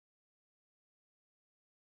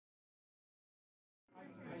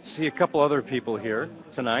see a couple other people here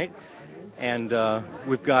tonight, and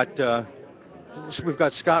we've got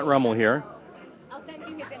Scott Rummell here. I'll send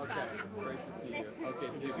you his info. Great to see you. Okay,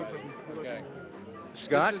 see you, buddy. Okay.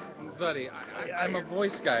 Scott? Buddy, I'm a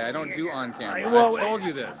voice guy. I don't do on camera. Well, I told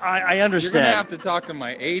you this. I understand. You're going to have to talk to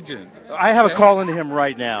my agent. I have a call into him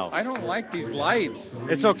right now. I don't like these lights.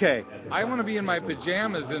 It's okay. I want to be in my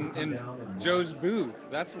pajamas in Joe's booth.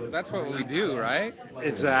 That's what we do, right?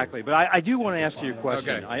 Exactly. But I do want to ask you a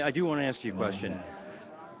question. Okay. I do want to ask you a question.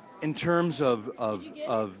 In terms of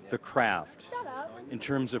the craft, in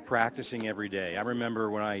terms of practicing every day, I remember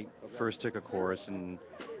when I first took a course and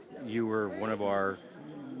you were one of our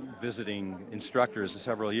visiting instructors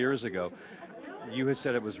several years ago. You had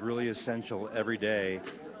said it was really essential every day,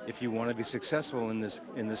 if you want to be successful in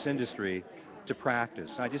this industry, to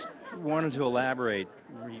practice. I just wanted to elaborate,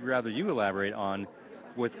 rather you elaborate on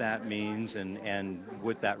what that means and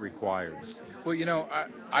what that requires. Well, you know,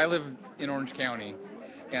 I live in Orange County,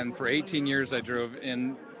 and for 18 years I drove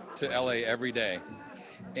in to LA every day,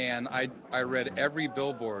 and I read every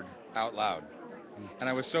billboard out loud. And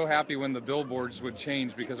I was so happy when the billboards would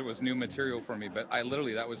change because it was new material for me, but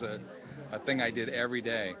that was a thing I did every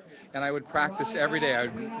day. And I would practice every day. I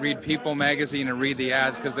would read People magazine and read the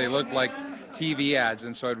ads because they looked like TV ads,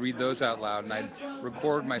 and so I'd read those out loud, and I'd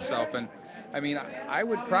record myself. And I mean, I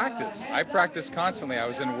would practice. I practiced constantly. I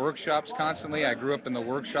was in workshops constantly. I grew up in the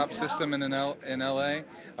workshop system in LA.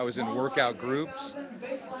 I was in workout groups.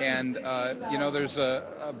 And, you know, there's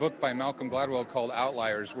a book by Malcolm Gladwell called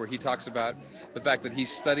Outliers, where he talks about the fact that he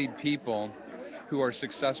studied people who are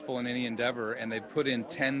successful in any endeavor, and they put in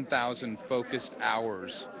 10,000 focused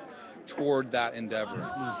hours toward that endeavor.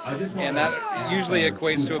 And that usually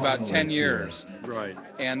equates to about 10 years. Right.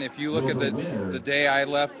 And if you look at the day I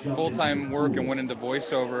left full-time work and went into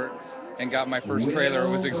voiceover and got my first trailer, it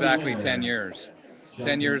was exactly 10 years.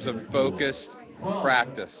 10 years of focused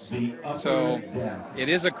practice. So it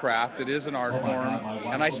is a craft, it is an art form,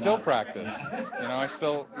 and I still practice. You know,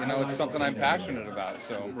 it's something I'm passionate about.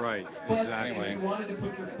 So right, exactly. Anyway,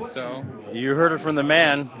 so you heard it from the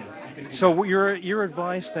man. So your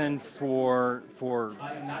advice then for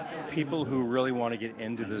people who really want to get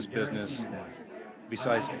into this business,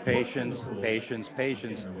 besides patience,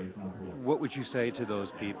 what would you say to those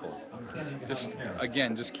people?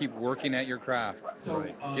 Just keep working at your craft.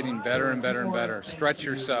 Right. Getting better and better and better. Stretch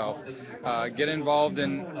yourself. Get involved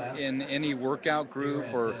in any workout group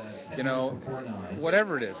or, you know,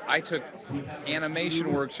 whatever it is. I took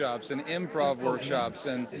animation workshops and improv workshops,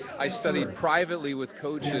 and I studied privately with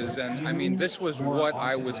coaches, and I mean, this was what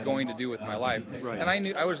I was going to do with my life. Right.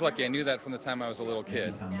 And I was lucky. I knew that from the time I was a little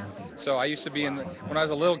kid. So I used to be when I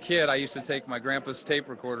was a little kid, I used to take my grandpa's tape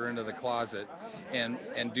recorder into the closet and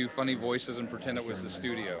do funny voices and pretend it was the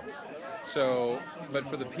studio. So, but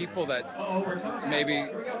for the people that maybe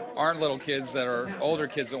aren't little kids, that are older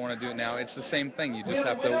kids that want to do it now, it's the same thing. You just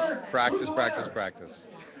have to practice.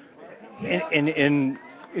 In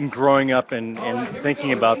growing up and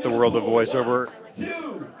thinking about the world of voiceover,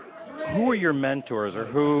 who are your mentors, or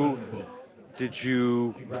who did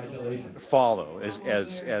you follow as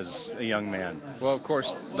a young man? Well, of course,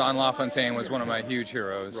 Don LaFontaine was one of my huge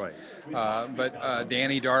heroes. Right. But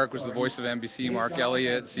Danny Dark was the voice of NBC, Marc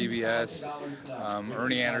Elliott, CBS,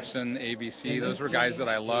 Ernie Anderson, ABC. Those were guys that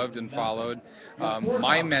I loved and followed.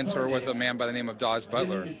 My mentor was a man by the name of Dawes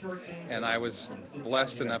Butler, and I was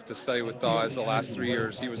blessed enough to study with Dawes the last 3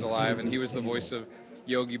 years he was alive, and he was the voice of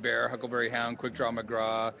Yogi Bear, Huckleberry Hound, Quick Draw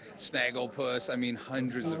McGraw, Snagglepuss, I mean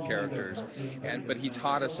hundreds of characters. But he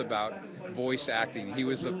taught us about voice acting. He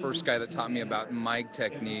was the first guy that taught me about mic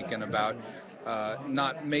technique and about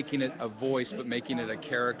not making it a voice, but making it a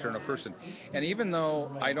character and a person. And even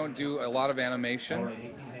though I don't do a lot of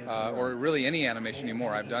animation, or really any animation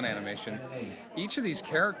anymore, I've done animation, each of these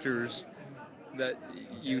characters that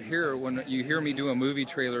you hear when you hear me do a movie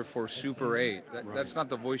trailer for Super 8, that's not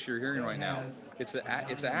the voice you're hearing right now. It's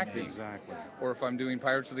acting. Exactly. Or if I'm doing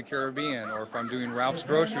Pirates of the Caribbean, or if I'm doing Ralph's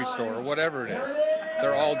Grocery Store, or whatever it is.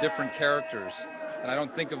 They're all different characters. And I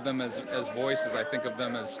don't think of them as voices, I think of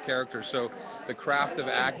them as characters. So the craft of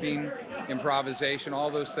acting, improvisation, all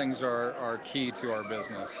those things are key to our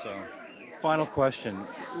business. So. Final question.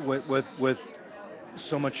 With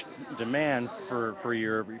so much demand for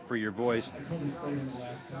your voice,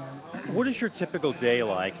 what is your typical day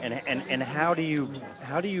like, and how do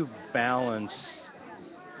you balance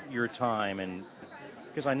your time? And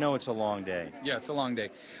because I know it's a long day. Yeah, it's a long day,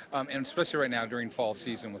 and especially right now during fall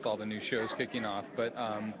season with all the new shows kicking off. But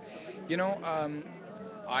you know,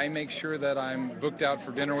 I make sure that I'm booked out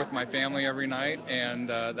for dinner with my family every night, and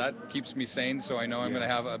that keeps me sane. So I know I'm going to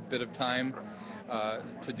have a bit of time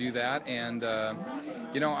to do that. And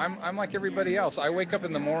you know, I'm like everybody else. I wake up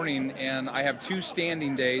in the morning and I have 2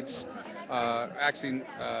 standing dates. Actually,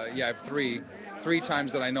 yeah, I have 3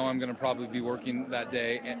 times that I know I'm going to probably be working that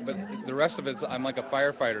day. But the rest of it, I'm like a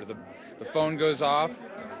firefighter. The phone goes off,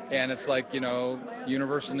 and it's like, you know,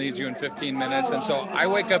 Universal needs you in 15 minutes. And so I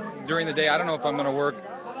wake up during the day. I don't know if I'm going to work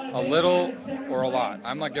a little or a lot.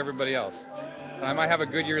 I'm like everybody else. And I might have a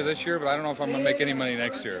good year this year, but I don't know if I'm going to make any money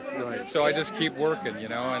next year. Right. So I just keep working, you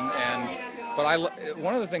know. But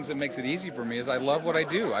one of the things that makes it easy for me is I love what I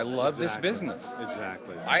do. I love this business.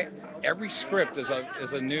 Exactly. Every script is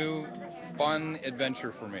a new, fun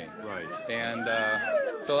adventure for me. Right. And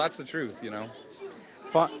so that's the truth, you know.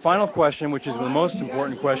 Final question, which is the most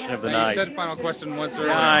important question of the night. You said final question once earlier.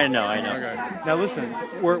 Yeah, I know. Okay. Now listen,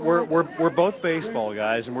 we're both baseball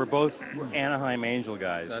guys, and we're both Anaheim Angel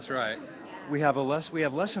guys. That's right. We have less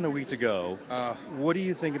than a week to go. What do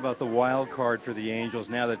you think about the wild card for the Angels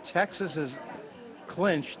now that Texas has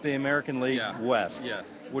clinched the American League West? Yes.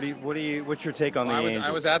 What's your take on the Angels?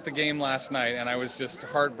 I was at the game last night, and I was just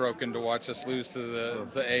heartbroken to watch us lose to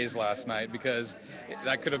the A's last night, because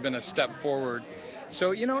that could have been a step forward.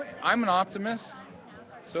 So, you know, I'm an optimist.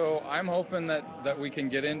 So I'm hoping that we can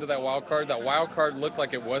get into that wild card. That wild card looked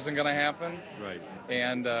like it wasn't going to happen. Right.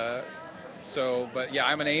 And but yeah,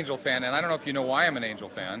 I'm an Angel fan, and I don't know if you know why I'm an Angel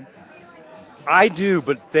fan. I do,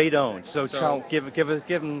 but they don't. So give me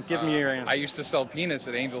your answer. I used to sell peanuts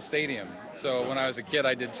at Angel Stadium. So when I was a kid,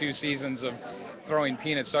 I did 2 seasons of throwing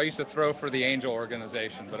peanuts. So I used to throw for the Angel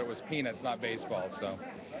organization, but it was peanuts, not baseball. So,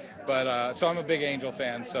 but so I'm a big Angel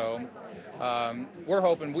fan. So we're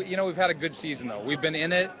hoping. You know, we've had a good season though. We've been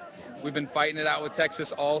in it. We've been fighting it out with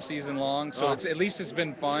Texas all season long. So at least it's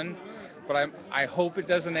been fun. But I hope it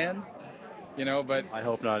doesn't end. You know, but I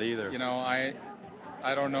hope not either. You know, I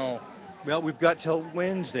don't know. Well, we've got till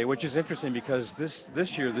Wednesday, which is interesting because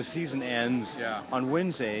this year the season ends on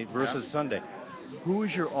Wednesday versus Sunday. Who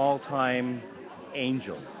is your all-time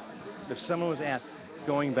Angel? If someone was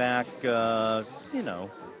going back, you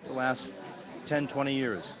know, the last 10, 20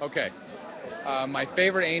 years. Okay. My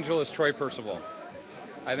favorite Angel is Troy Percival.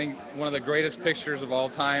 I think one of the greatest pictures of all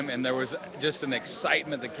time, and there was just an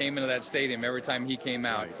excitement that came into that stadium every time he came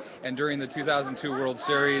out. Right. And during the 2002 World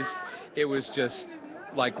Series, it was just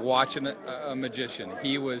like watching a magician.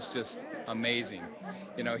 He was just amazing.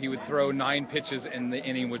 You know, he would throw 9 pitches and the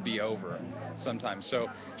inning would be over sometimes. So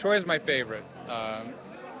Troy is my favorite. But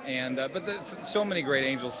there's so many great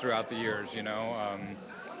Angels throughout the years, you know.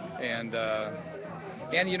 And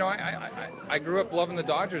you know, I grew up loving the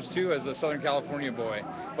Dodgers too as a Southern California boy.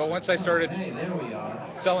 But once I started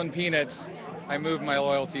selling peanuts, I moved my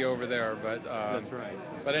loyalty over there. But that's right.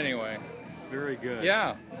 But anyway. Very good.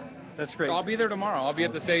 Yeah. That's great. So I'll be there tomorrow. I'll be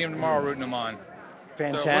at the stadium tomorrow rooting them on.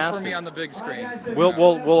 Fantastic. So look for me on the big screen. We'll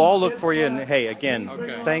all look for you. And hey, again,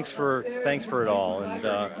 okay. thanks for it all,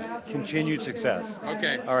 and continued success.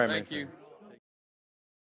 Okay. All right, Thank man. you.